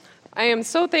I am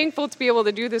so thankful to be able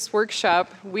to do this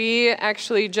workshop. We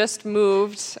actually just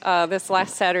moved this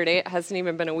last Saturday. It hasn't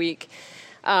even been a week.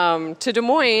 To Des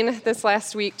Moines this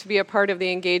last week to be a part of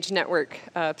the Engage Network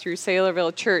through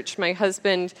Saylorville Church. My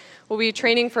husband will be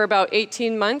training for about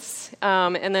 18 months,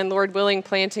 and then, Lord willing,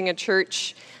 planting a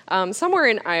church somewhere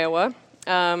in Iowa.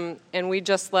 And we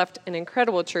just left an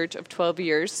incredible church of 12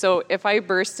 years. So if I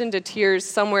burst into tears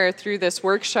somewhere through this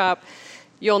workshop,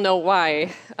 you'll know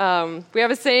why. We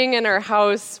have a saying in our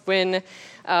house when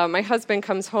my husband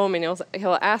comes home and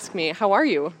he'll ask me, "How are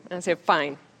you?" And I say,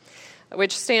 "Fine,"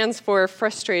 which stands for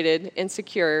frustrated,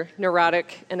 insecure,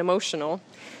 neurotic, and emotional.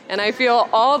 And I feel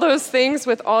all those things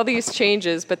with all these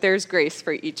changes, but there's grace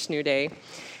for each new day.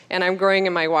 And I'm growing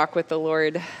in my walk with the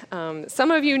Lord. Some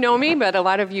of you know me, but a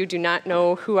lot of you do not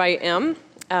know who I am.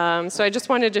 So I just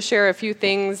wanted to share a few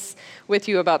things with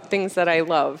you about things that I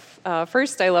love.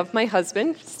 First, I love my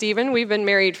husband, Stephen. We've been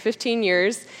married 15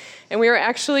 years, and we were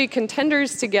actually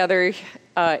contenders together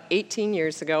 18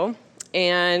 years ago.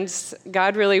 And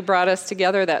God really brought us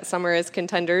together that summer as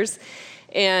contenders.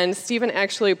 And Stephen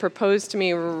actually proposed to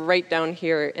me right down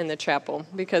here in the chapel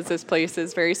because this place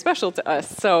is very special to us.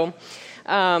 So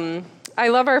I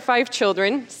love our 5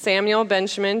 children: Samuel,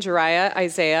 Benjamin, Jeriah,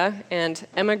 Isaiah, and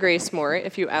Emma Grace Moore,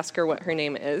 if you ask her what her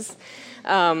name is.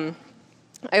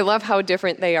 I love how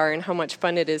different they are and how much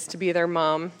fun it is to be their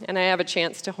mom, and I have a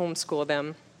chance to homeschool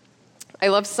them. I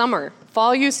love summer.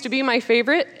 Fall used to be my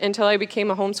favorite until I became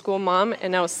a homeschool mom,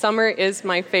 and now summer is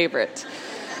my favorite.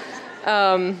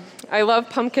 I love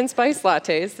pumpkin spice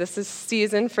lattes. This is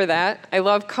season for that. I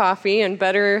love coffee, and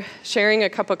better sharing a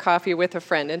cup of coffee with a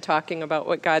friend and talking about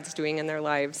what God's doing in their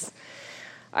lives.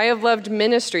 I have loved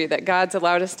ministry that God's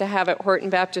allowed us to have at Horton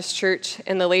Baptist Church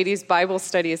and the ladies' Bible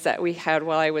studies that we had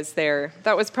while I was there.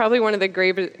 That was probably one of the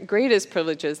greatest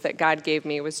privileges that God gave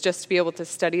me, was just to be able to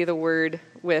study the Word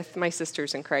with my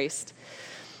sisters in Christ.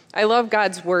 I love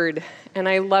God's Word, and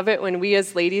I love it when we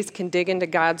as ladies can dig into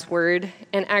God's Word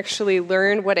and actually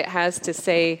learn what it has to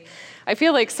say. I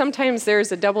feel like sometimes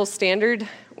there's a double standard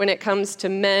when it comes to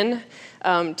men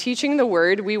teaching the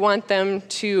Word. We want them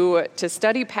to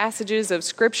study passages of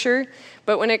Scripture,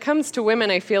 but when it comes to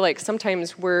women, I feel like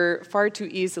sometimes we're far too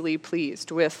easily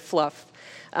pleased with fluff.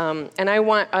 And I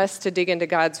want us to dig into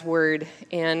God's Word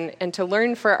and to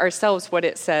learn for ourselves what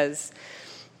it says.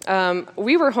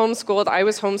 We were homeschooled. I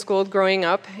was homeschooled growing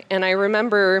up, and I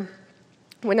remember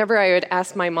whenever I would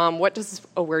ask my mom, "What does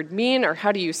a word mean?" or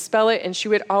 "How do you spell it?" and she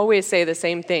would always say the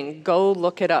same thing: "Go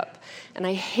look it up." And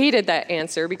I hated that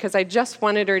answer because I just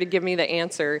wanted her to give me the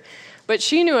answer. But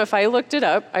she knew if I looked it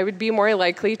up, I would be more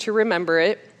likely to remember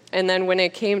it. And then when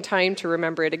it came time to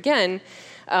remember it again,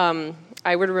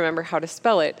 I would remember how to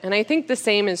spell it. And I think the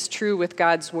same is true with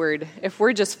God's Word. If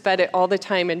we're just fed it all the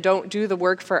time and don't do the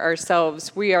work for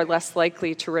ourselves, we are less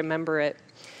likely to remember it.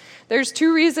 There's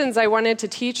 2 reasons I wanted to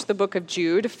teach the book of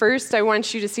Jude. First, I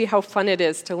want you to see how fun it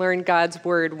is to learn God's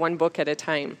Word one book at a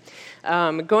time.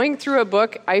 Going through a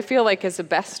book, I feel like, is the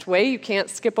best way. You can't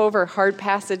skip over hard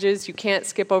passages. You can't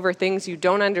skip over things you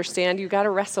don't understand. You got to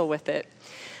wrestle with it.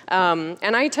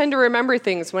 And I tend to remember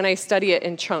things when I study it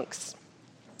in chunks.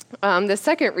 The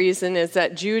second reason is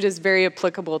that Jude is very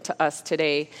applicable to us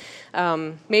today.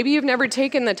 Maybe you've never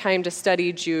taken the time to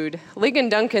study Jude. Ligon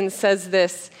Duncan says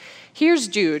this: "Here's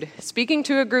Jude, speaking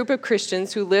to a group of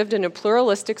Christians who lived in a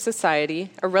pluralistic society,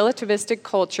 a relativistic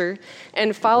culture,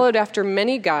 and followed after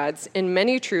many gods in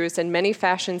many truths and many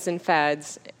fashions and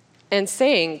fads, and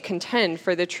saying, 'Contend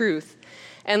for the truth.'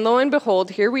 And lo and behold,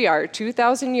 here we are,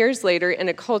 2,000 years later, in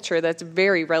a culture that's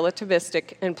very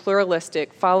relativistic and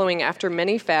pluralistic, following after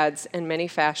many fads and many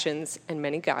fashions and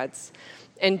many gods."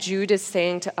 And Jude is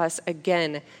saying to us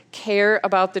again, care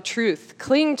about the truth,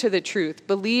 cling to the truth,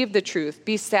 believe the truth,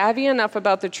 be savvy enough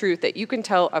about the truth that you can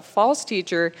tell a false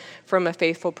teacher from a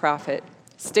faithful prophet.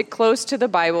 Stick close to the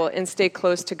Bible and stay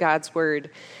close to God's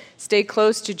Word. Stay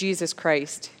close to Jesus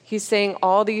Christ. He's saying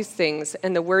all these things,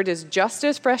 and the Word is just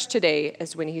as fresh today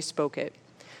as when he spoke it.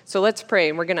 So let's pray,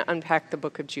 and we're going to unpack the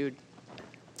book of Jude.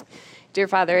 Dear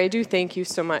Father, I do thank you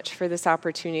so much for this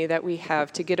opportunity that we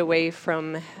have to get away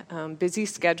from busy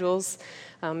schedules,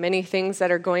 many things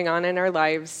that are going on in our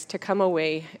lives, to come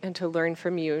away and to learn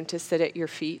from you and to sit at your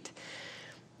feet.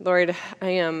 Lord, I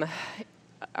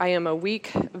am a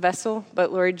weak vessel,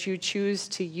 but Lord, you choose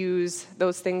to use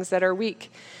those things that are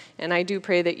weak. And I do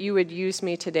pray that you would use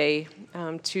me today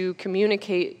to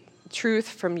communicate truth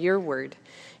from your word.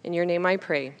 In your name I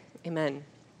pray, amen.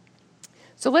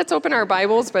 So let's open our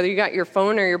Bibles, whether you got your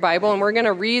phone or your Bible, and we're going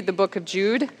to read the book of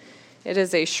Jude. It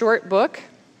is a short book,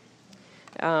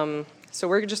 so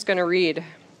we're just going to read.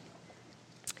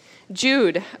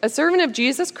 Jude, a servant of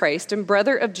Jesus Christ and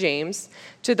brother of James,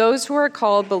 to those who are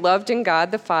called, beloved in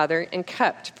God the Father, and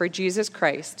kept for Jesus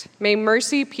Christ, may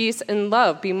mercy, peace, and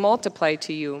love be multiplied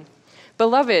to you.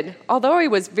 Beloved, although I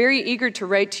was very eager to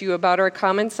write to you about our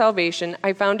common salvation,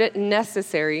 I found it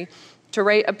necessary to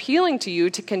write appealing to you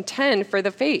to contend for the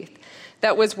faith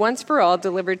that was once for all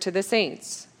delivered to the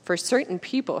saints. For certain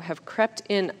people have crept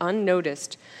in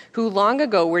unnoticed, who long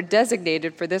ago were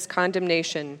designated for this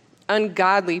condemnation.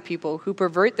 Ungodly people who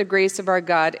pervert the grace of our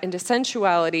God into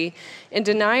sensuality and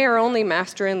deny our only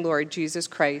Master and Lord, Jesus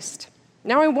Christ.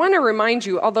 Now I want to remind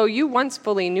you, although you once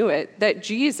fully knew it, that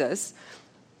Jesus,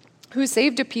 who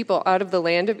saved a people out of the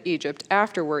land of Egypt,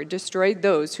 afterward destroyed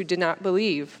those who did not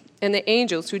believe, and the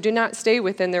angels who did not stay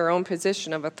within their own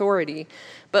position of authority,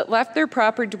 but left their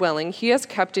proper dwelling, he has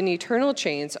kept in eternal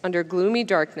chains under gloomy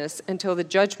darkness until the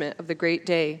judgment of the great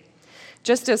day.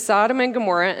 Just as Sodom and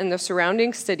Gomorrah and the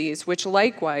surrounding cities, which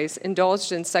likewise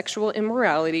indulged in sexual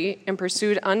immorality and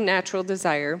pursued unnatural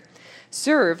desire,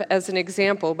 serve as an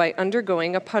example by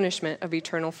undergoing a punishment of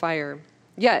eternal fire.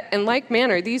 Yet, in like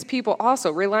manner, these people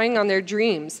also, relying on their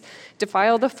dreams,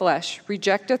 defile the flesh,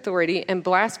 reject authority, and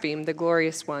blaspheme the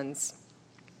glorious ones.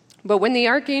 But when the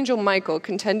archangel Michael,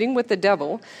 contending with the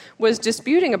devil, was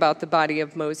disputing about the body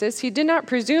of Moses, he did not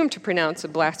presume to pronounce a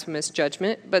blasphemous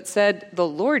judgment, but said, "The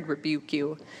Lord rebuke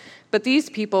you." But these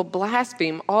people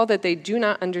blaspheme all that they do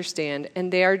not understand,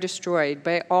 and they are destroyed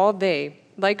by all they,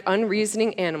 like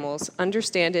unreasoning animals,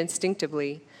 understand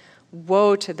instinctively.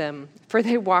 Woe to them, for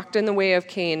they walked in the way of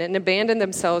Cain and abandoned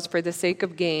themselves for the sake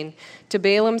of gain to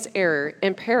Balaam's error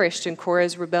and perished in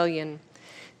Korah's rebellion.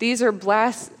 These are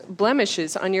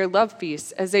blemishes on your love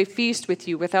feasts as they feast with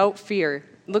you without fear,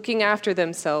 looking after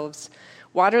themselves.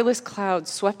 Waterless clouds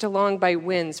swept along by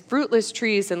winds, fruitless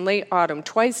trees in late autumn,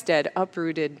 twice dead,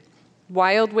 uprooted.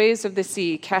 Wild waves of the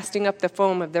sea casting up the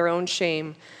foam of their own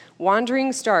shame.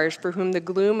 Wandering stars for whom the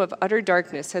gloom of utter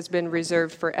darkness has been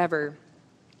reserved forever.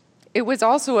 It was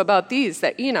also about these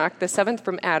that Enoch, the seventh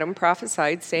from Adam,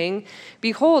 prophesied, saying,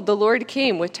 "Behold, the Lord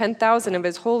came with 10,000 of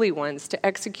his holy ones to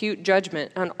execute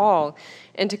judgment on all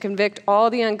and to convict all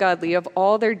the ungodly of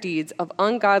all their deeds of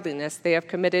ungodliness they have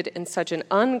committed in such an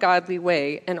ungodly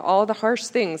way, and all the harsh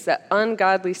things that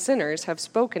ungodly sinners have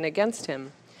spoken against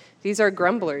him. These are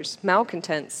grumblers,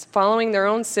 malcontents, following their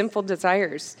own sinful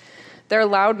desires. They're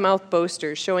loud-mouthed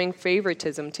boasters, showing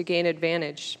favoritism to gain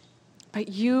advantage. But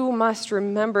you must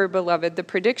remember, beloved, the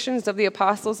predictions of the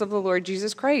apostles of the Lord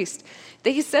Jesus Christ.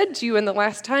 They said to you in the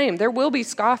last time, there will be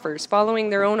scoffers following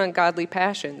their own ungodly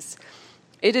passions.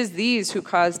 It is these who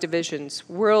cause divisions,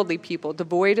 worldly people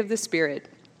devoid of the Spirit.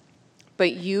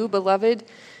 But you, beloved,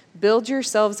 build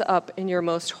yourselves up in your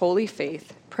most holy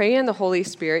faith. Pray in the Holy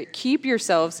Spirit. Keep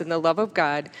yourselves in the love of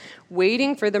God,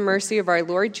 waiting for the mercy of our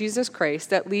Lord Jesus Christ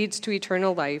that leads to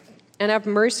eternal life. And have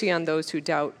mercy on those who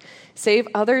doubt. Save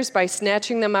others by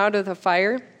snatching them out of the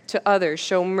fire. To others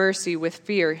show mercy with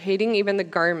fear, hating even the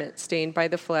garment stained by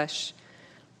the flesh.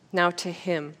 Now to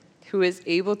him who is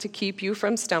able to keep you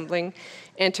from stumbling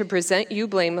and to present you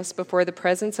blameless before the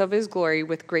presence of his glory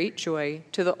with great joy,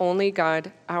 to the only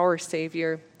God, our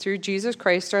Savior, through Jesus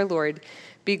Christ our Lord,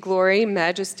 be glory,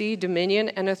 majesty, dominion,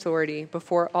 and authority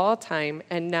before all time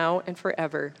and now and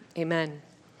forever. Amen.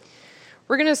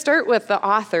 We're going to start with the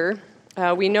author.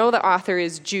 We know the author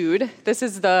is Jude. This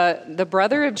is the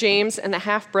brother of James and the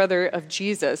half-brother of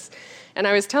Jesus. And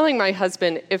I was telling my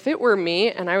husband, if it were me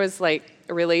and I was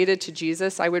related to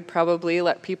Jesus, I would probably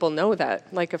let people know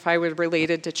that. Like if I was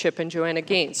related to Chip and Joanna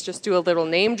Gaines, just do a little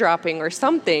name dropping or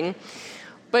something.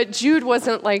 But Jude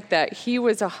wasn't like that. He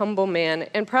was a humble man.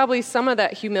 And probably some of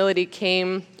that humility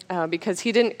came because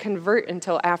he didn't convert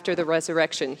until after the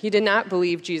resurrection. He did not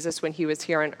believe Jesus when he was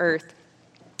here on earth.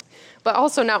 But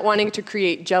also not wanting to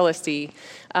create jealousy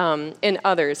in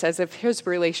others, as if his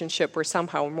relationship were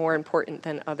somehow more important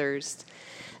than others.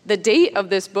 The date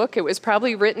of this book, it was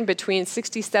probably written between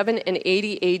 67 and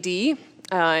 80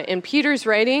 AD. In Peter's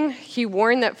writing, he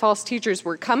warned that false teachers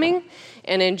were coming,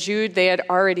 and in Jude, they had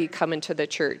already come into the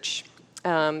church.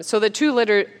 So the two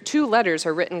letters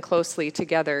are written closely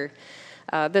together.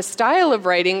 The style of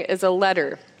writing is a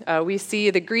letter. We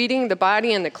see the greeting, the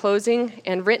body, and the closing,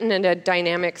 and written in a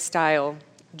dynamic style.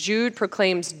 Jude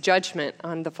proclaims judgment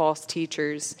on the false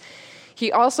teachers.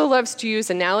 He also loves to use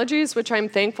analogies, which I'm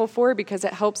thankful for because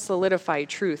it helps solidify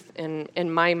truth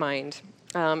in my mind.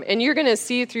 And you're going to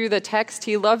see through the text,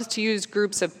 he loves to use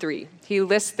groups of three. He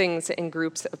lists things in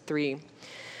groups of three.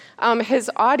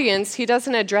 His audience, he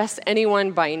doesn't address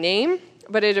anyone by name,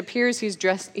 but it appears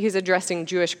he's addressing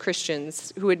Jewish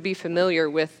Christians who would be familiar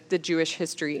with the Jewish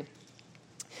history.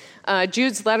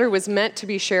 Jude's letter was meant to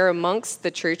be shared amongst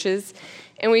the churches,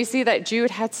 and we see that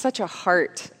Jude had such a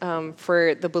heart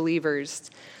for the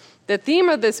believers. The theme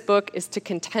of this book is to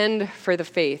contend for the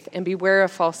faith and beware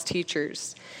of false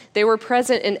teachers. They were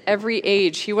present in every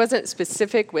age. He wasn't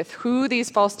specific with who these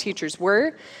false teachers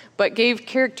were, but gave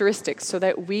characteristics so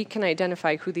that we can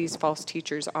identify who these false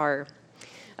teachers are.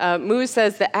 Moose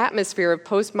says the atmosphere of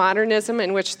postmodernism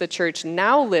in which the church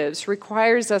now lives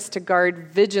requires us to guard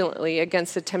vigilantly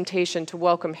against the temptation to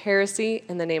welcome heresy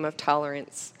in the name of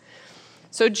tolerance.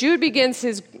 So Jude begins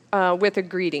with a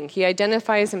greeting. He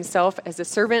identifies himself as a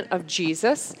servant of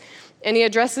Jesus, and he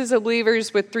addresses the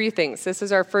believers with three things. This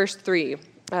is our first three.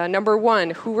 Number one,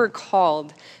 who were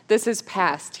called. This is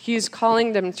past. He's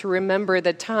calling them to remember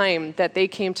the time that they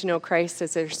came to know Christ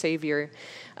as their Savior.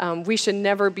 We should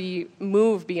never be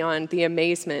moved beyond the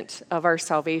amazement of our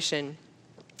salvation.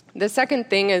 The second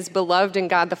thing is beloved in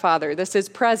God the Father. This is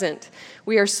present.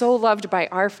 We are so loved by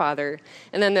our Father.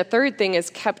 And then the third thing is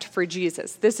kept for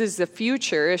Jesus. This is the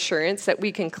future assurance that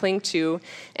we can cling to,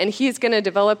 and he's going to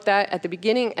develop that at the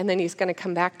beginning, and then he's going to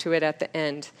come back to it at the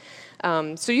end.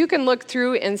 So you can look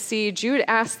through and see Jude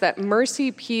asks that mercy,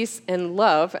 peace, and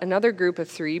love, another group of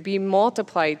three, be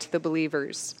multiplied to the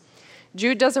believers.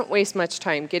 Jude doesn't waste much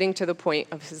time getting to the point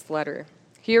of his letter.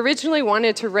 He originally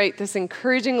wanted to write this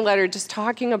encouraging letter just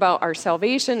talking about our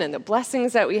salvation and the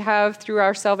blessings that we have through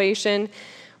our salvation,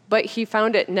 but he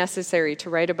found it necessary to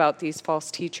write about these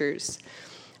false teachers.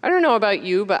 I don't know about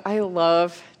you, but I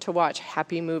love to watch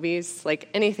happy movies, like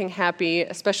anything happy,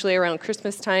 especially around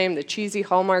Christmas time, the cheesy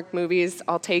Hallmark movies,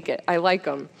 I'll take it. I like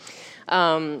them.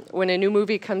 When a new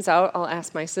movie comes out, I'll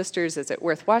ask my sisters, is it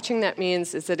worth watching? That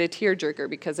means, is it a tearjerker?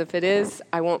 Because if it is,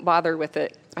 I won't bother with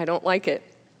it. I don't like it.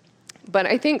 But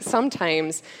I think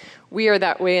sometimes we are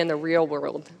that way in the real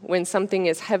world. When something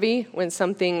is heavy, when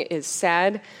something is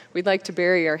sad, we'd like to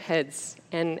bury our heads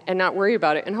and not worry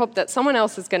about it and hope that someone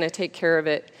else is going to take care of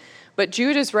it. But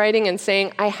Jude is writing and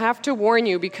saying, I have to warn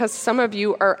you because some of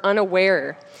you are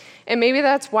unaware. And maybe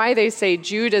that's why they say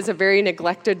Jude is a very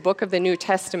neglected book of the New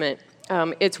Testament.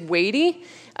 It's weighty,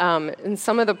 and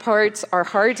some of the parts are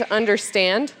hard to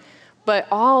understand, but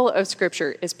all of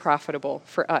Scripture is profitable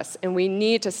for us, and we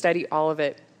need to study all of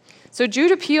it. So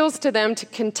Jude appeals to them to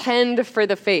contend for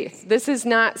the faith. This is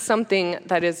not something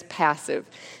that is passive.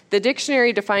 The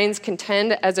dictionary defines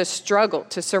contend as a struggle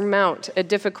to surmount a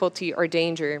difficulty or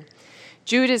danger.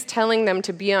 Jude is telling them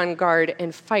to be on guard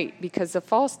and fight because the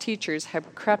false teachers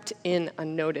have crept in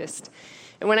unnoticed.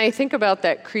 And when I think about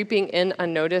that creeping in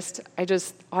unnoticed, I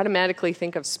just automatically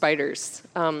think of spiders.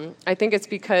 I think it's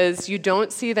because you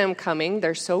don't see them coming,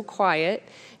 they're so quiet,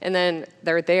 and then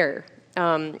they're there.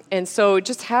 And so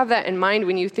just have that in mind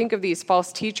when you think of these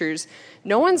false teachers.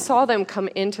 No one saw them come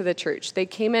into the church. They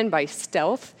came in by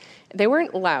stealth. They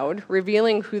weren't loud,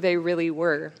 revealing who they really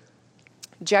were.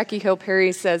 Jackie Hill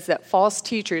Perry says that false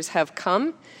teachers have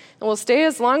come and will stay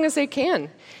as long as they can.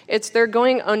 It's their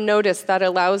going unnoticed that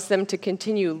allows them to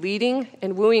continue leading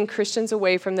and wooing Christians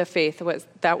away from the faith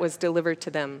that was delivered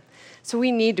to them. So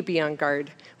we need to be on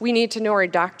guard. We need to know our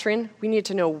doctrine. We need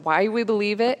to know why we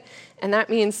believe it, and that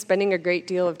means spending a great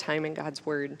deal of time in God's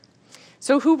Word.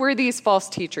 So who were these false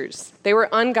teachers? They were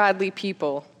ungodly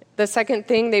people. The second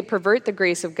thing, they pervert the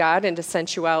grace of God into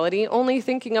sensuality, only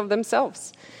thinking of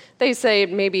themselves. They say,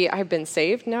 maybe I've been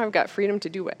saved, now I've got freedom to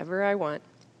do whatever I want.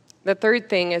 The third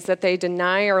thing is that they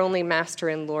deny our only Master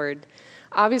and Lord.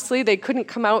 Obviously, they couldn't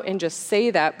come out and just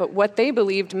say that, but what they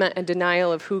believed meant a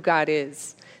denial of who God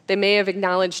is. They may have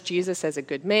acknowledged Jesus as a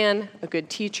good man, a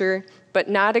good teacher, but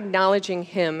not acknowledging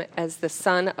him as the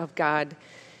Son of God.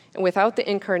 And without the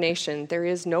incarnation, there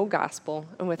is no gospel,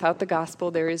 and without the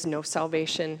gospel, there is no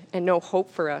salvation and no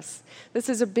hope for us. This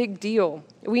is a big deal.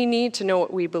 We need to know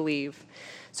what we believe.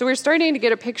 So we're starting to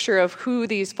get a picture of who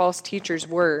these false teachers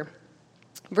were.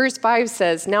 Verse 5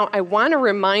 says, "Now I want to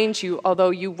remind you, although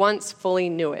you once fully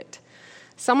knew it."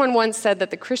 Someone once said that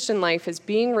the Christian life is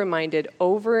being reminded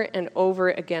over and over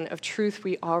again of truth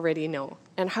we already know.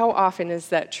 And how often is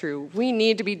that true? We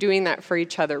need to be doing that for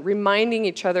each other, reminding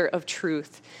each other of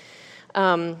truth.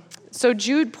 So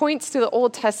Jude points to the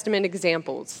Old Testament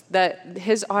examples that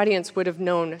his audience would have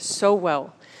known so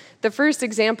well. The first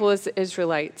example is the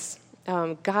Israelites.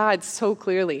 God so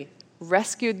clearly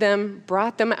rescued them,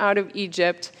 brought them out of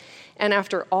Egypt, and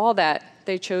after all that,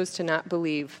 they chose to not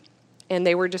believe, and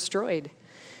they were destroyed.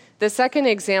 The second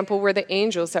example were the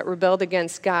angels that rebelled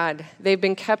against God. They've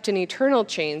been kept in eternal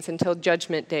chains until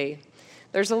Judgment Day.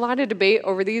 There's a lot of debate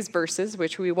over these verses,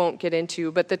 which we won't get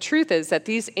into, but the truth is that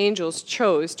these angels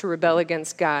chose to rebel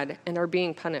against God and are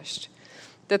being punished.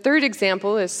 The third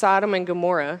example is Sodom and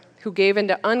Gomorrah. who gave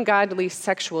into ungodly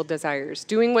sexual desires,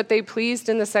 doing what they pleased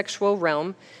in the sexual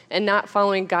realm, and not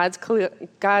following God's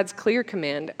clear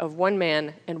command of one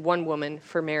man and one woman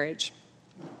for marriage.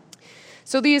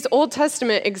 So these Old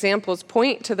Testament examples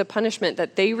point to the punishment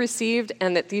that they received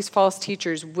and that these false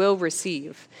teachers will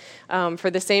receive for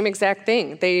the same exact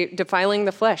thing. They defiling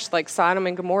the flesh like Sodom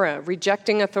and Gomorrah,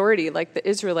 rejecting authority like the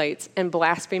Israelites, and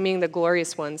blaspheming the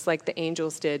glorious ones like the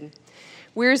angels did.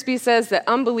 Wiersbe says that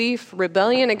unbelief,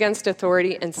 rebellion against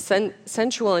authority, and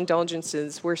sensual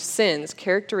indulgences were sins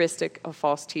characteristic of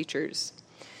false teachers.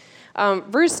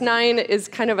 Verse 9 is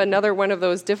kind of another one of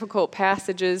those difficult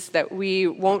passages that we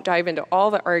won't dive into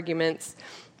all the arguments,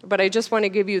 but I just want to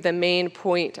give you the main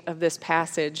point of this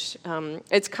passage.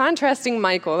 It's contrasting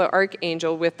Michael, the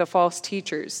archangel, with the false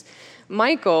teachers.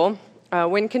 Michael,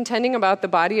 when contending about the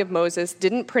body of Moses,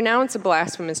 didn't pronounce a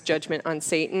blasphemous judgment on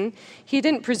Satan. He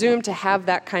didn't presume to have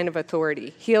that kind of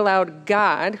authority. He allowed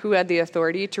God, who had the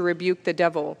authority, to rebuke the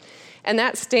devil. And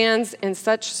that stands in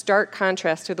such stark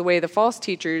contrast to the way the false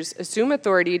teachers assume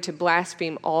authority to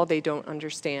blaspheme all they don't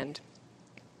understand.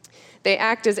 They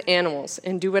act as animals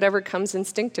and do whatever comes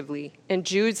instinctively. And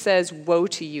Jude says, "Woe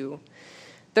to you."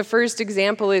 The first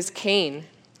example is Cain.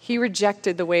 He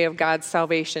rejected the way of God's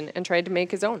salvation and tried to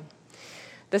make his own.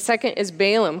 The second is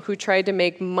Balaam, who tried to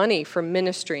make money from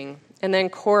ministering. And then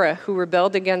Korah, who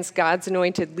rebelled against God's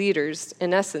anointed leaders,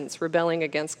 in essence, rebelling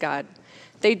against God.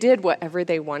 They did whatever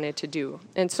they wanted to do.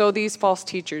 And so these false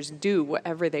teachers do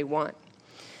whatever they want.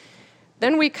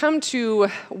 Then we come to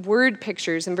word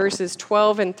pictures in verses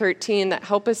 12 and 13 that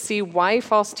help us see why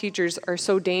false teachers are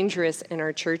so dangerous in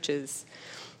our churches.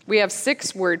 We have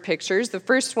 6 word pictures. The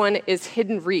first one is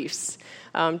hidden reefs.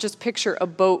 Just picture a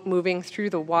boat moving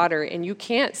through the water, and you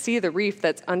can't see the reef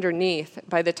that's underneath.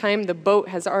 By the time the boat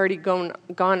has already gone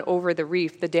over the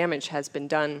reef, the damage has been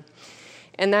done.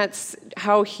 And that's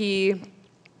how he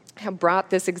have brought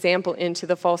this example into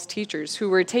the false teachers who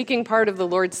were taking part of the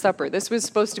Lord's Supper. This was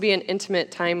supposed to be an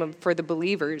intimate time for the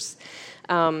believers,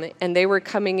 and they were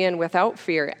coming in without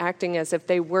fear, acting as if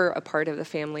they were a part of the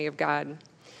family of God.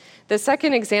 The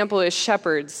second example is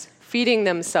shepherds feeding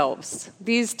themselves.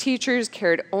 These teachers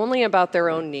cared only about their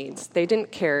own needs. They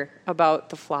didn't care about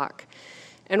the flock.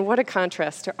 And what a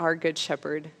contrast to our good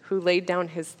shepherd who laid down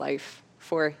his life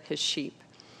for his sheep.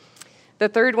 The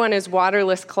third one is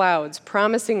waterless clouds,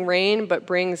 promising rain but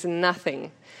brings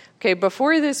nothing. Okay,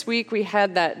 before this week, we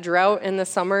had that drought in the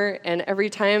summer, and every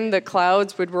time the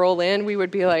clouds would roll in, we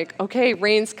would be like, okay,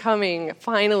 rain's coming,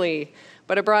 finally.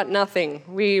 But it brought nothing.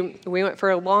 We went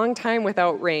for a long time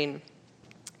without rain.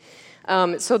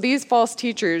 So these false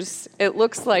teachers, it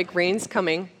looks like rain's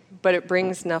coming, but it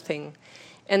brings nothing.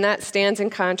 And that stands in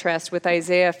contrast with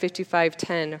Isaiah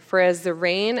 55:10. For as the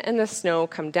rain and the snow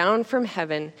come down from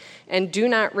heaven and do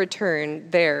not return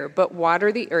there, but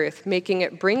water the earth, making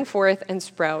it bring forth and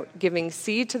sprout, giving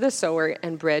seed to the sower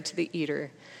and bread to the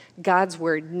eater. God's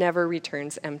word never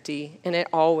returns empty, and it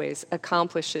always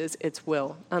accomplishes its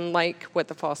will, unlike what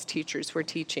the false teachers were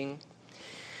teaching.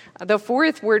 The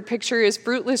fourth word picture is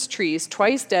fruitless trees,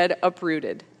 twice dead,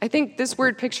 uprooted. I think this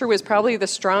word picture was probably the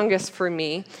strongest for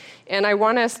me, and I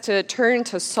want us to turn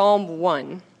to Psalm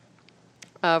 1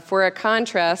 for a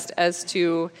contrast as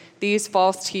to these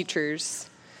false teachers.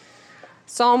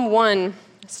 Psalm 1,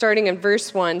 starting in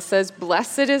verse 1, says,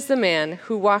 "Blessed is the man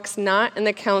who walks not in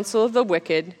the counsel of the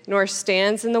wicked, nor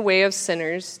stands in the way of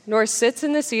sinners, nor sits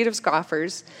in the seat of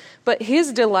scoffers, but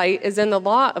his delight is in the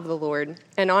law of the Lord,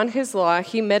 and on his law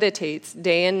he meditates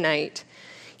day and night.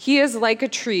 He is like a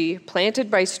tree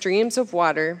planted by streams of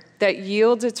water that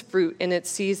yields its fruit in its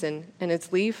season, and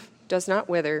its leaf does not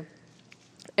wither.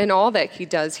 In all that he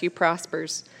does, he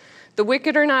prospers. The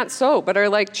wicked are not so, but are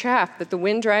like chaff that the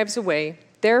wind drives away.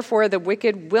 Therefore the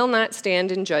wicked will not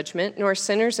stand in judgment, nor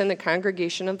sinners in the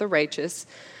congregation of the righteous.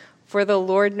 For the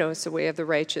Lord knows the way of the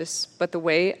righteous, but the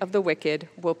way of the wicked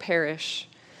will perish."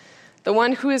 The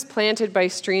one who is planted by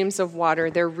streams of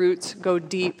water, their roots go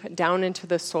deep down into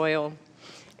the soil.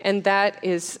 And that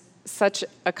is such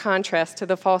a contrast to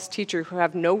the false teacher who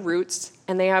have no roots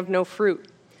and they have no fruit.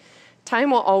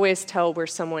 Time will always tell where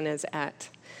someone is at.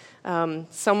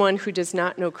 Someone who does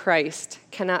not know Christ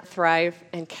cannot thrive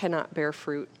and cannot bear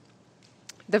fruit.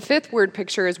 The fifth word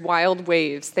picture is wild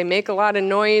waves. They make a lot of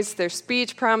noise. Their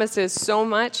speech promises so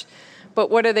much,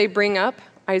 but what do they bring up?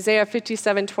 Isaiah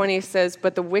 57:20 says,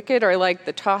 "But the wicked are like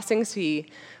the tossing sea,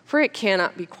 for it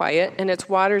cannot be quiet, and its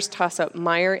waters toss up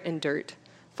mire and dirt."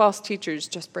 False teachers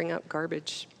just bring up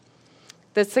garbage.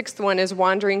 The sixth one is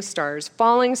wandering stars.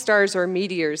 Falling stars or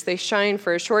meteors. They shine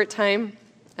for a short time,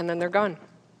 and then they're gone.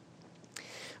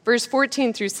 Verse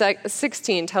 14 through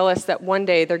 16 tell us that one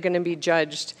day they're going to be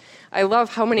judged. I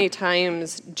love how many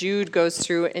times Jude goes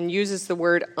through and uses the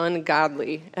word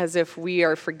ungodly, as if we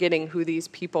are forgetting who these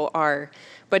people are.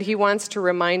 But he wants to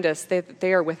remind us that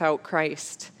they are without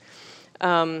Christ.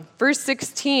 Verse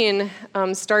 16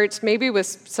 starts maybe with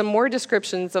some more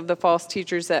descriptions of the false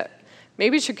teachers that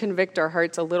maybe should convict our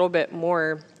hearts a little bit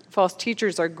more. False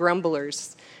teachers are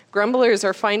grumblers. Grumblers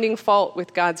are finding fault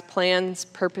with God's plans,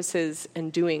 purposes,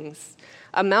 and doings.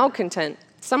 A malcontent,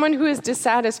 someone who is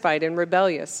dissatisfied and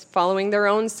rebellious, following their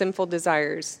own sinful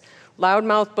desires.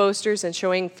 Loudmouth boasters and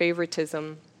showing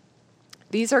favoritism.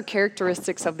 These are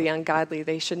characteristics of the ungodly.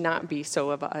 They should not be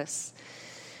so of us.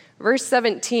 Verse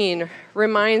 17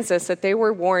 reminds us that they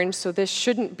were warned, so this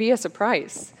shouldn't be a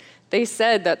surprise. They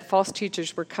said that the false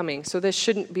teachers were coming, so this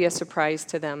shouldn't be a surprise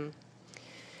to them.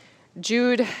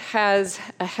 Jude has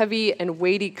a heavy and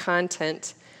weighty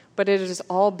content, but it has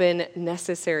all been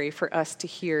necessary for us to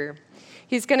hear.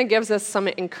 He's going to give us some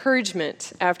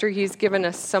encouragement after he's given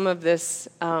us some of this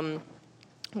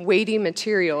weighty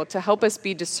material to help us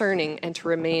be discerning and to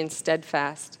remain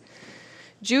steadfast.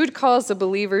 Jude calls the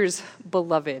believers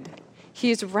beloved.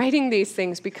 He's writing these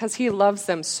things because he loves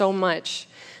them so much.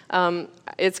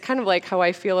 It's kind of like how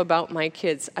I feel about my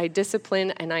kids. I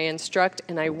discipline and I instruct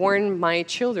and I warn my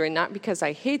children, not because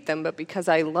I hate them, but because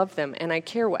I love them and I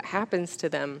care what happens to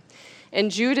them. And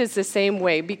Jude is the same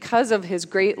way. Because of his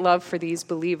great love for these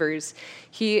believers,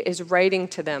 he is writing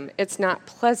to them. It's not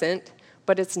pleasant,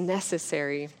 but it's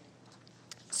necessary.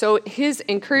 So his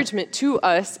encouragement to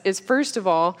us is, first of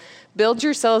all, build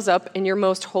yourselves up in your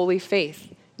most holy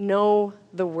faith. Know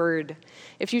the word.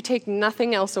 If you take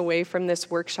nothing else away from this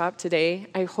workshop today,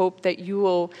 I hope that you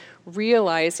will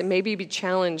realize and maybe be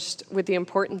challenged with the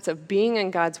importance of being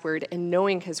in God's word and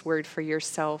knowing his word for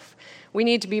yourself. We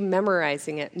need to be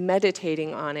memorizing it,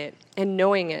 meditating on it, and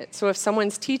knowing it. So if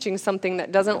someone's teaching something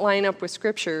that doesn't line up with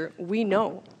Scripture, we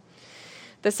know.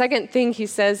 The second thing he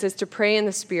says is to pray in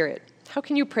the Spirit. How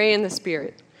can you pray in the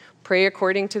Spirit? Pray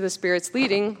according to the Spirit's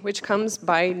leading, which comes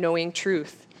by knowing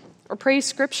truth. Or pray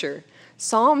Scripture.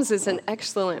 Psalms is an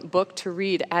excellent book to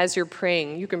read as you're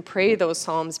praying. You can pray those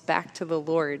Psalms back to the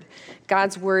Lord.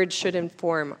 God's word should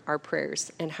inform our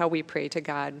prayers and how we pray to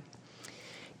God.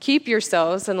 Keep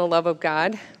yourselves in the love of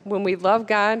God. When we love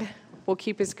God, we'll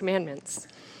keep his commandments.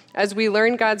 As we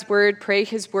learn God's word, pray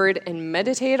his word, and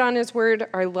meditate on his word,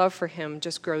 our love for him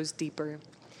just grows deeper.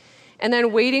 And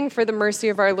then waiting for the mercy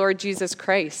of our Lord Jesus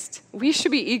Christ. We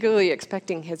should be eagerly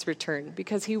expecting his return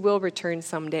because he will return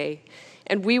someday.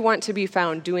 And we want to be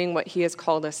found doing what he has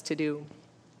called us to do.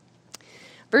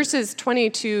 Verses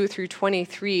 22 through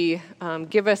 23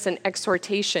 give us an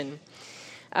exhortation.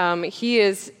 He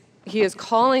is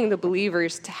calling the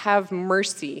believers to have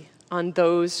mercy on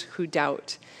those who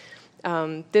doubt.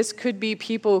 This could be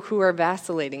people who are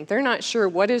vacillating. They're not sure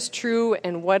what is true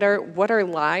and what are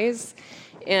lies.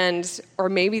 Or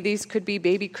maybe these could be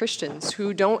baby Christians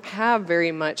who don't have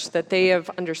very much that they have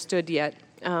understood yet.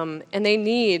 And they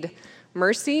need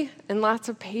mercy and lots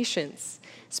of patience.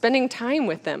 Spending time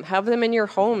with them. Have them in your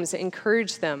homes.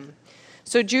 Encourage them.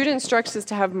 So Jude instructs us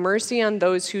to have mercy on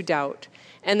those who doubt.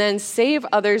 And then save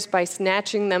others by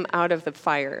snatching them out of the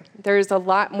fire. There's a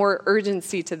lot more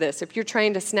urgency to this. If you're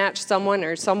trying to snatch someone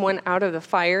or someone out of the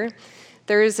fire,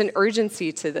 there is an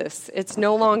urgency to this. It's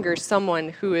no longer someone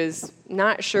who is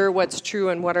not sure what's true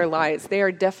and what are lies. They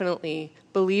are definitely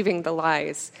believing the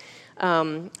lies.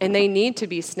 And they need to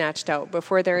be snatched out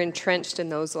before they're entrenched in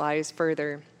those lies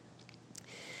further.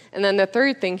 And then the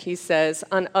third thing he says,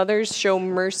 on others show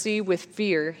mercy with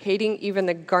fear, hating even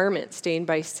the garment stained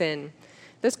by sin.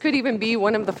 This could even be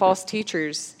one of the false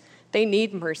teachers. They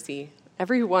need mercy.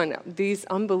 Everyone, these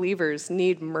unbelievers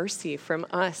need mercy from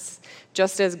us,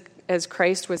 just as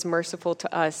Christ was merciful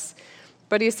to us.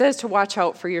 But he says to watch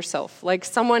out for yourself. Like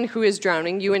someone who is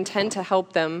drowning, you intend to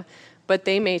help them, but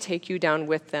they may take you down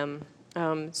with them.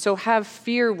 So have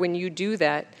fear when you do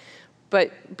that,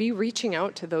 but be reaching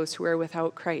out to those who are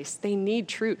without Christ. They need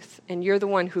truth, and you're the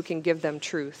one who can give them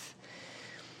truth.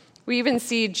 We even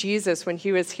see Jesus when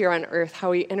he was here on earth,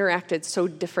 how he interacted so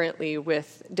differently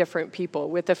with different people.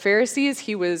 With the Pharisees,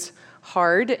 he was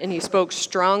hard and he spoke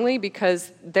strongly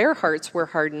because their hearts were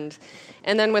hardened.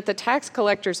 And then with the tax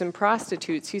collectors and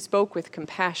prostitutes, he spoke with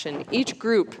compassion. Each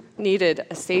group needed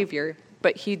a savior,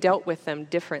 but he dealt with them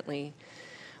differently.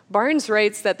 Barnes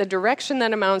writes that the direction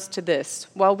that amounts to this,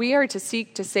 while we are to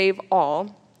seek to save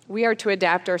all, we are to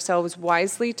adapt ourselves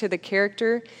wisely to the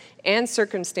character and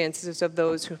circumstances of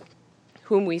those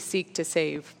whom we seek to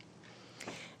save.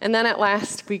 And then at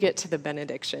last, we get to the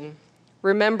benediction.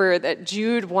 Remember that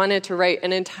Jude wanted to write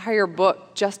an entire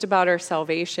book just about our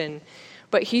salvation,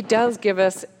 but he does give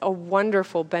us a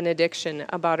wonderful benediction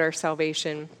about our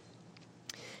salvation.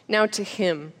 Now to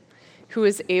him who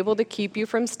is able to keep you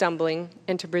from stumbling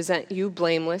and to present you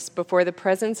blameless before the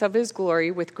presence of his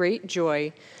glory with great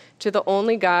joy, to the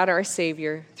only God, our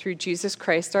Savior, through Jesus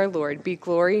Christ our Lord, be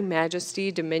glory,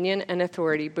 majesty, dominion, and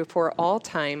authority before all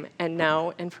time, and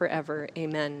now and forever.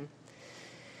 Amen.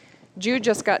 Jude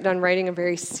just got done writing a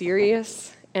very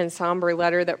serious and somber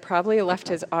letter that probably left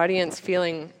his audience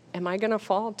feeling, am I going to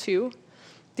fall too?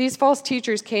 These false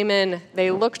teachers came in,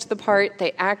 they looked the part,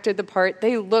 they acted the part,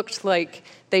 they looked like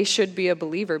they should be a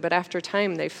believer, but after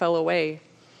time they fell away.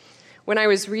 When I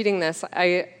was reading this,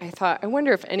 I thought, I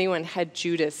wonder if anyone had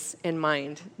Judas in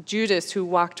mind. Judas, who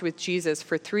walked with Jesus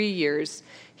for 3 years.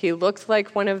 He looked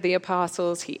like one of the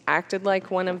apostles. He acted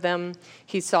like one of them.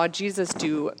 He saw Jesus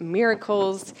do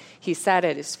miracles. He sat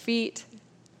at his feet.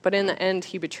 But in the end,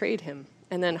 he betrayed him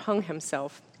and then hung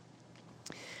himself.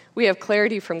 We have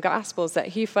clarity from Gospels that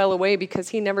he fell away because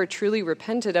he never truly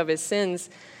repented of his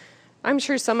sins. I'm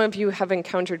sure some of you have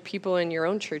encountered people in your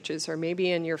own churches or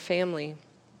maybe in your family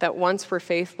that once were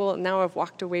faithful and now have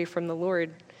walked away from the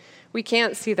Lord. We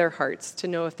can't see their hearts to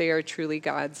know if they are truly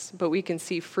God's, but we can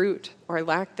see fruit or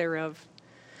lack thereof.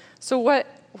 So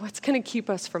what's going to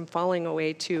keep us from falling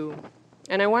away too?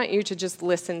 And I want you to just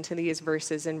listen to these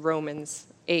verses in Romans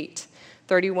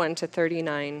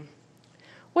 8:31-39.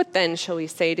 What then shall we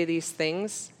say to these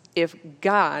things? If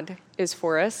God is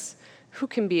for us, who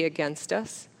can be against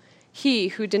us? He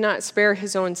who did not spare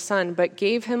his own son, but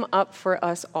gave him up for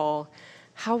us all,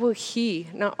 how will he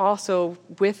not also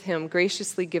with him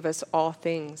graciously give us all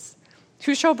things?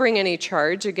 Who shall bring any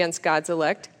charge against God's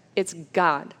elect? It's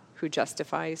God who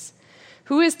justifies.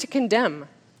 Who is to condemn?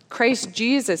 Christ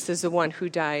Jesus is the one who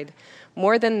died.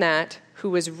 More than that, who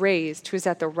was raised, who is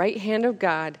at the right hand of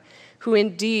God, who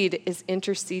indeed is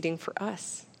interceding for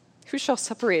us. Who shall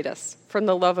separate us from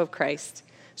the love of Christ?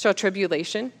 Shall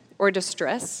tribulation or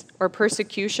distress or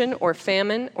persecution or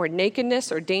famine or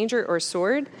nakedness or danger or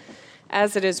sword?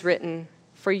 As it is written,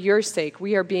 for your sake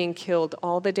we are being killed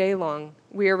all the day long.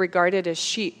 We are regarded as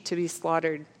sheep to be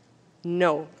slaughtered.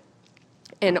 No.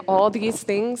 In all these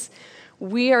things,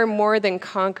 we are more than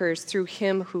conquerors through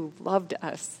him who loved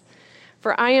us.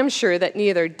 For I am sure that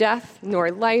neither death, nor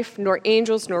life, nor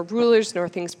angels, nor rulers, nor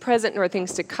things present, nor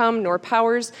things to come, nor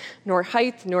powers, nor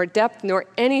height, nor depth, nor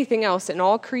anything else in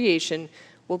all creation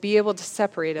will be able to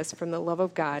separate us from the love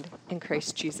of God in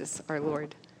Christ Jesus our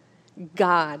Lord.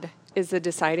 God is the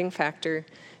deciding factor.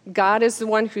 God is the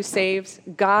one who saves,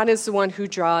 God is the one who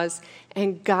draws,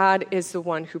 and God is the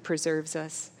one who preserves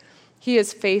us. He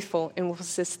is faithful and will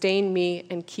sustain me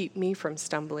and keep me from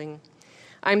stumbling.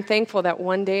 I'm thankful that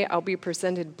one day I'll be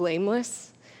presented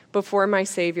blameless before my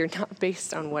Savior, not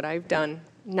based on what I've done,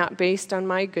 not based on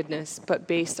my goodness, but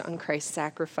based on Christ's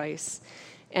sacrifice,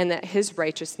 and that his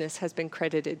righteousness has been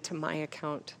credited to my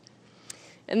account.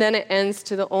 And then it ends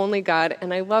to the only God,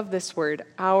 and I love this word,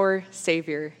 our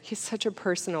Savior. He's such a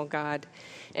personal God,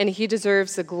 and he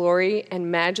deserves the glory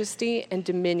and majesty and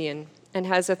dominion and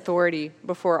has authority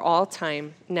before all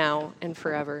time, now and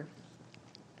forever.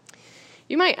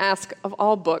 You might ask, of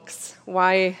all books,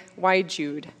 why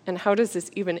Jude, and how does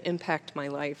this even impact my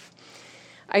life?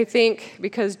 I think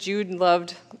because Jude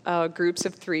loved groups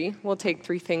of 3, we'll take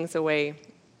 3 things away.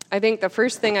 I think the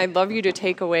first thing I'd love you to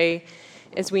take away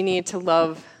is we need to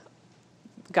love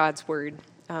God's word.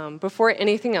 Before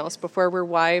anything else, before we're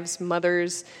wives,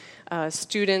 mothers,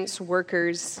 students,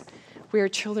 workers, we are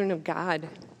children of God.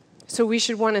 So we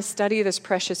should want to study this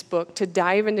precious book, to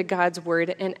dive into God's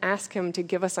word and ask him to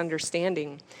give us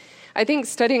understanding. I think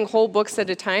studying whole books at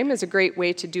a time is a great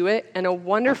way to do it and a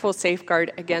wonderful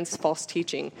safeguard against false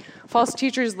teaching. False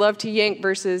teachers love to yank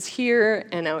verses here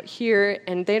and out here,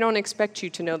 and they don't expect you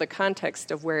to know the context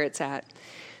of where it's at.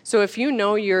 So if you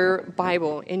know your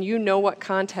Bible and you know what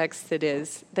context it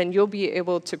is, then you'll be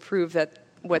able to prove that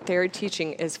what they're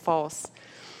teaching is false.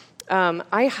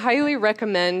 I highly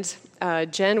recommend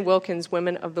Jen Wilkins'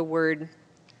 Women of the Word.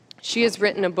 She has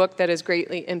written a book that has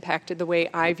greatly impacted the way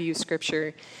I view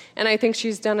Scripture. And I think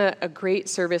she's done a great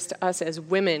service to us as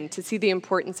women to see the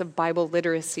importance of Bible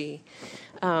literacy.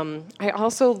 I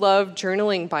also love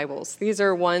journaling Bibles. These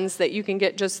are ones that you can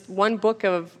get just one book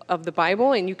of the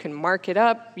Bible and you can mark it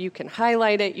up, you can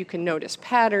highlight it, you can notice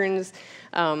patterns.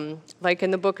 Like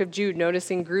in the book of Jude,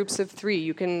 noticing groups of 3,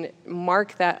 you can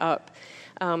mark that up.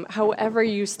 However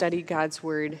you study God's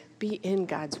Word, be in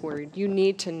God's Word. You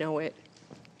need to know it.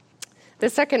 The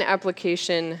second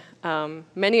application,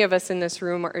 many of us in this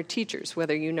room are teachers,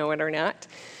 whether you know it or not.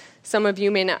 Some of you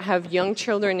may not have young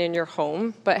children in your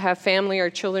home, but have family or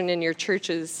children in your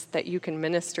churches that you can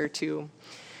minister to.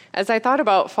 As I thought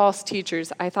about false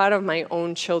teachers, I thought of my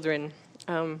own children.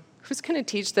 Who's going to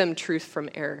teach them truth from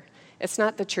error? It's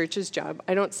not the church's job.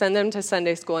 I don't send them to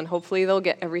Sunday school and hopefully they'll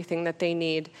get everything that they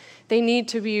need. They need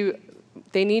to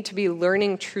be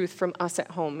learning truth from us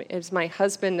at home. It's my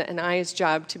husband and I's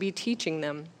job to be teaching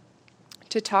them,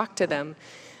 to talk to them.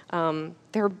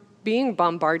 They're being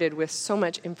bombarded with so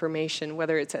much information,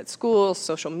 whether it's at school,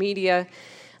 social media,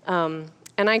 and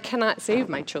I cannot save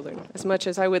my children. As much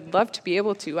as I would love to be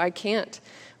able to, I can't.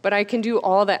 But I can do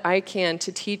all that I can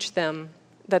to teach them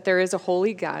that there is a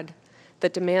holy God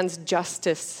that demands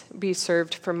justice be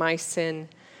served for my sin,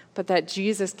 but that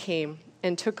Jesus came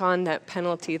and took on that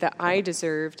penalty that I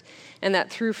deserved, and that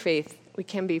through faith we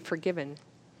can be forgiven.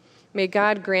 May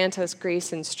God grant us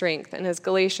grace and strength. And as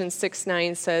Galatians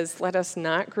 6:9 says, let us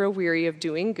not grow weary of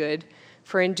doing good,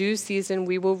 for in due season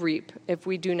we will reap if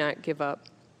we do not give up.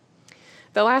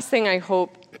 The last thing I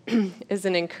hope is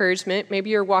an encouragement.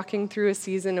 Maybe you're walking through a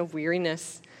season of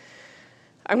weariness.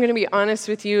 I'm going to be honest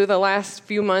with you, the last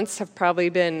few months have probably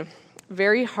been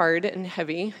very hard and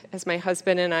heavy, as my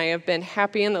husband and I have been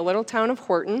happy in the little town of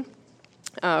Horton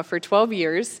for 12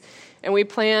 years. And we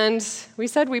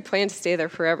said we planned to stay there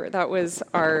forever. That was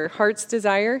our heart's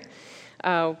desire.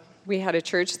 We had a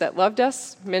church that loved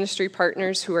us, ministry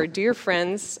partners who are dear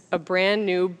friends, a brand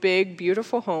new, big,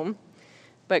 beautiful home.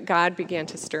 But God began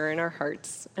to stir in our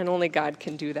hearts, and only God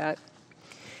can do that.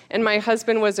 And my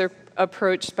husband was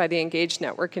approached by the Engage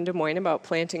Network in Des Moines about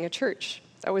planting a church.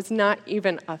 That was not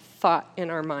even a thought in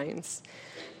our minds.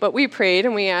 But we prayed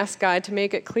and we asked God to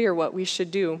make it clear what we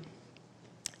should do.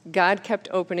 God kept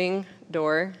opening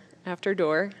door after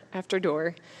door after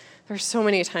door. There's so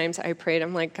many times I prayed,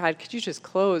 I'm like, God, could you just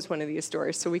close one of these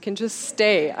doors so we can just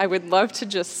stay? I would love to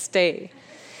just stay.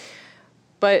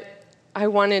 But I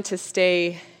wanted to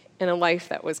stay in a life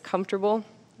that was comfortable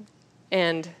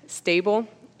and stable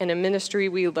and a ministry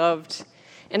we loved.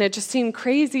 And it just seemed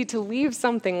crazy to leave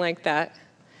something like that.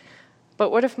 But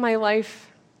what if my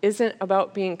life isn't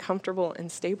about being comfortable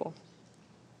and stable?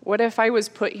 What if I was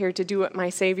put here to do what my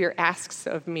Savior asks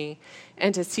of me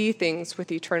and to see things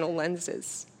with eternal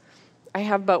lenses? I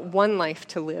have but one life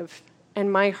to live,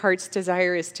 and my heart's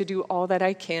desire is to do all that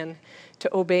I can to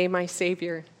obey my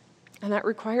Savior. And that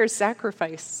requires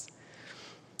sacrifice.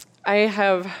 I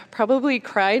have probably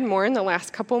cried more in the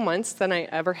last couple months than I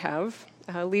ever have.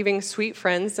 Leaving sweet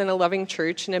friends and a loving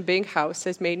church and a big house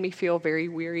has made me feel very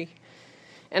weary.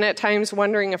 And at times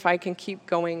wondering if I can keep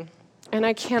going. And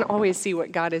I can't always see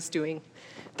what God is doing.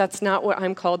 That's not what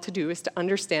I'm called to do, is to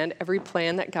understand every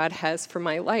plan that God has for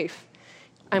my life.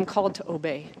 I'm called to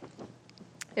obey.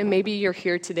 And maybe you're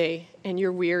here today and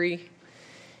you're weary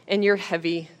and you're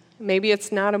heavy. Maybe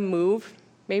it's not a move.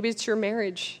 Maybe it's your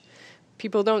marriage.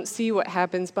 People don't see what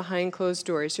happens behind closed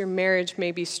doors. Your marriage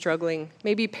may be struggling.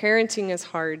 Maybe parenting is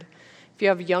hard. If you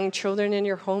have young children in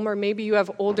your home, or maybe you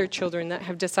have older children that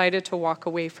have decided to walk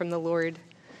away from the Lord.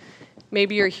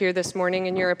 Maybe you're here this morning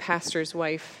and you're a pastor's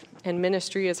wife, and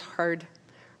ministry is hard.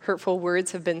 Hurtful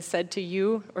words have been said to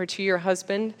you or to your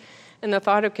husband, and the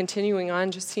thought of continuing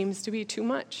on just seems to be too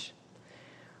much.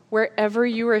 Wherever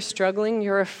you are struggling,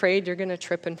 you're afraid you're going to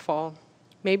trip and fall.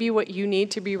 Maybe what you need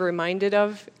to be reminded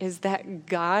of is that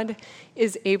God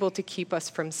is able to keep us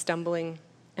from stumbling.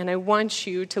 And I want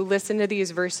you to listen to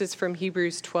these verses from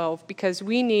Hebrews 12 because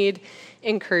we need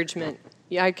encouragement.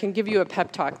 Yeah, I can give you a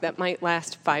pep talk that might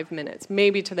last 5 minutes,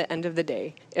 maybe to the end of the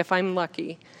day, if I'm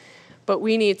lucky. But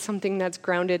we need something that's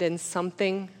grounded in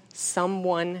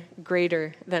someone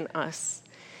greater than us.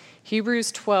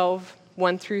 Hebrews 12,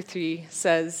 1-3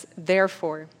 says,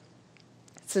 therefore,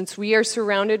 since we are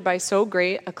surrounded by so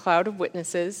great a cloud of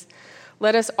witnesses,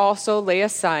 let us also lay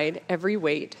aside every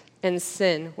weight and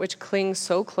sin which clings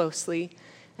so closely,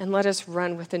 and let us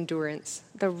run with endurance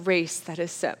the race that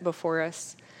is set before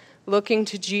us, looking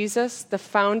to Jesus, the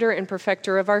founder and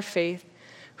perfecter of our faith,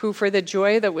 who for the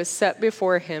joy that was set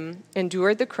before him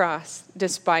endured the cross,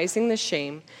 despising the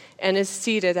shame, and is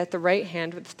seated at the right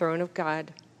hand of the throne of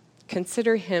God.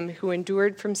 Consider him who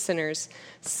endured from sinners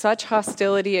such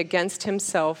hostility against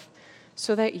himself,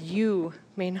 so that you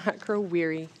may not grow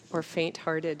weary or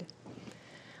faint-hearted.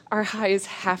 Our eyes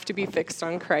have to be fixed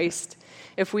on Christ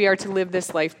if we are to live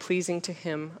this life pleasing to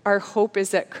him. Our hope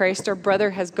is that Christ, our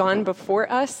brother, has gone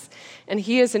before us, and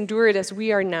he has endured as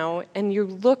we are now, and you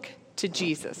look to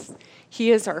Jesus.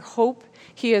 He is our hope,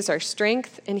 he is our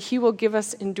strength, and he will give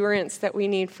us endurance that we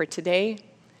need for today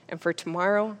and for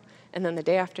tomorrow, and then the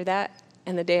day after that,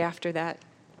 and the day after that.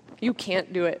 You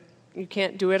can't do it. You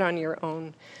can't do it on your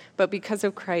own. but because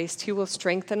of Christ, he will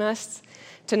strengthen us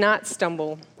to not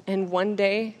stumble. And one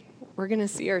day, we're going to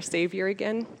see our Savior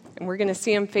again, and we're going to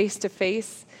see him face to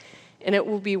face, and it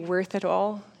will be worth it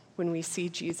all when we see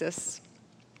Jesus.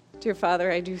 Dear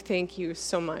Father, I do thank you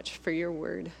so much for your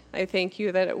word. I thank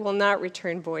you that it will not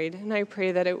return void, and I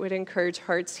pray that it would encourage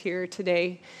hearts here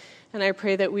today. And I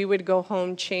pray that we would go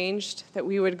home changed, that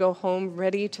we would go home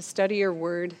ready to study your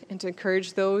word and to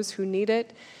encourage those who need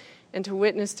it and to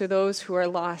witness to those who are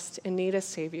lost and need a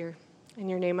Savior. In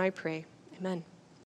your name I pray. Amen.